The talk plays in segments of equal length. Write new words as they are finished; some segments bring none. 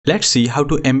Let's see how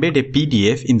to embed a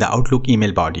PDF in the Outlook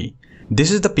email body. This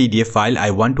is the PDF file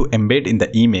I want to embed in the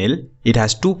email. It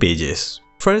has 2 pages.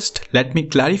 First, let me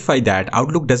clarify that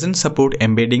Outlook doesn't support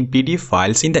embedding PDF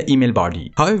files in the email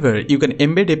body. However, you can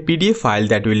embed a PDF file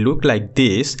that will look like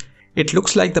this. It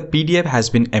looks like the PDF has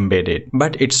been embedded,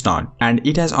 but it's not, and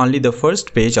it has only the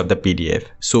first page of the PDF.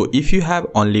 So if you have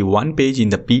only one page in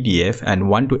the PDF and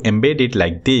want to embed it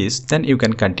like this, then you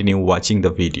can continue watching the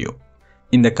video.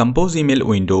 In the Compose email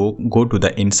window, go to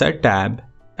the Insert tab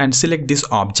and select this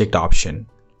Object option.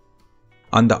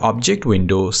 On the Object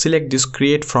window, select this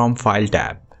Create from File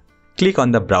tab. Click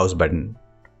on the Browse button.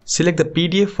 Select the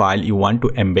PDF file you want to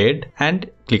embed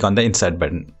and click on the Insert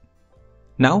button.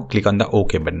 Now click on the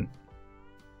OK button.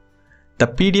 The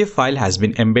PDF file has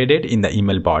been embedded in the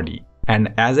email body,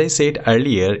 and as I said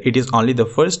earlier, it is only the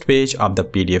first page of the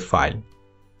PDF file.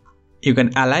 You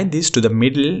can align this to the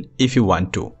middle if you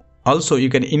want to. Also, you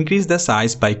can increase the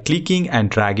size by clicking and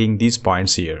dragging these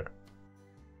points here.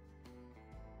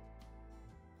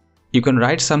 You can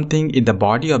write something in the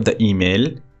body of the email.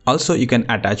 Also, you can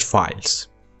attach files.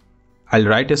 I'll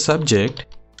write a subject.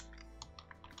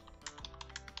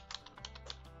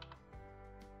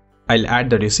 I'll add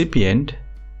the recipient.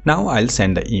 Now I'll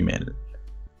send the email.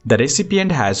 The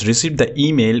recipient has received the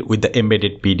email with the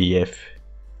embedded PDF.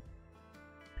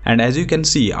 And as you can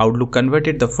see, Outlook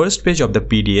converted the first page of the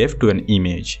PDF to an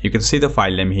image. You can see the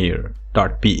file name here,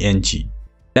 .png.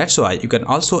 That's why you can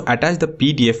also attach the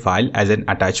PDF file as an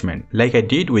attachment, like I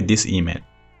did with this email.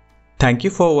 Thank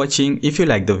you for watching. If you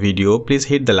like the video, please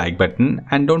hit the like button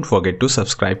and don't forget to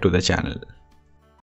subscribe to the channel.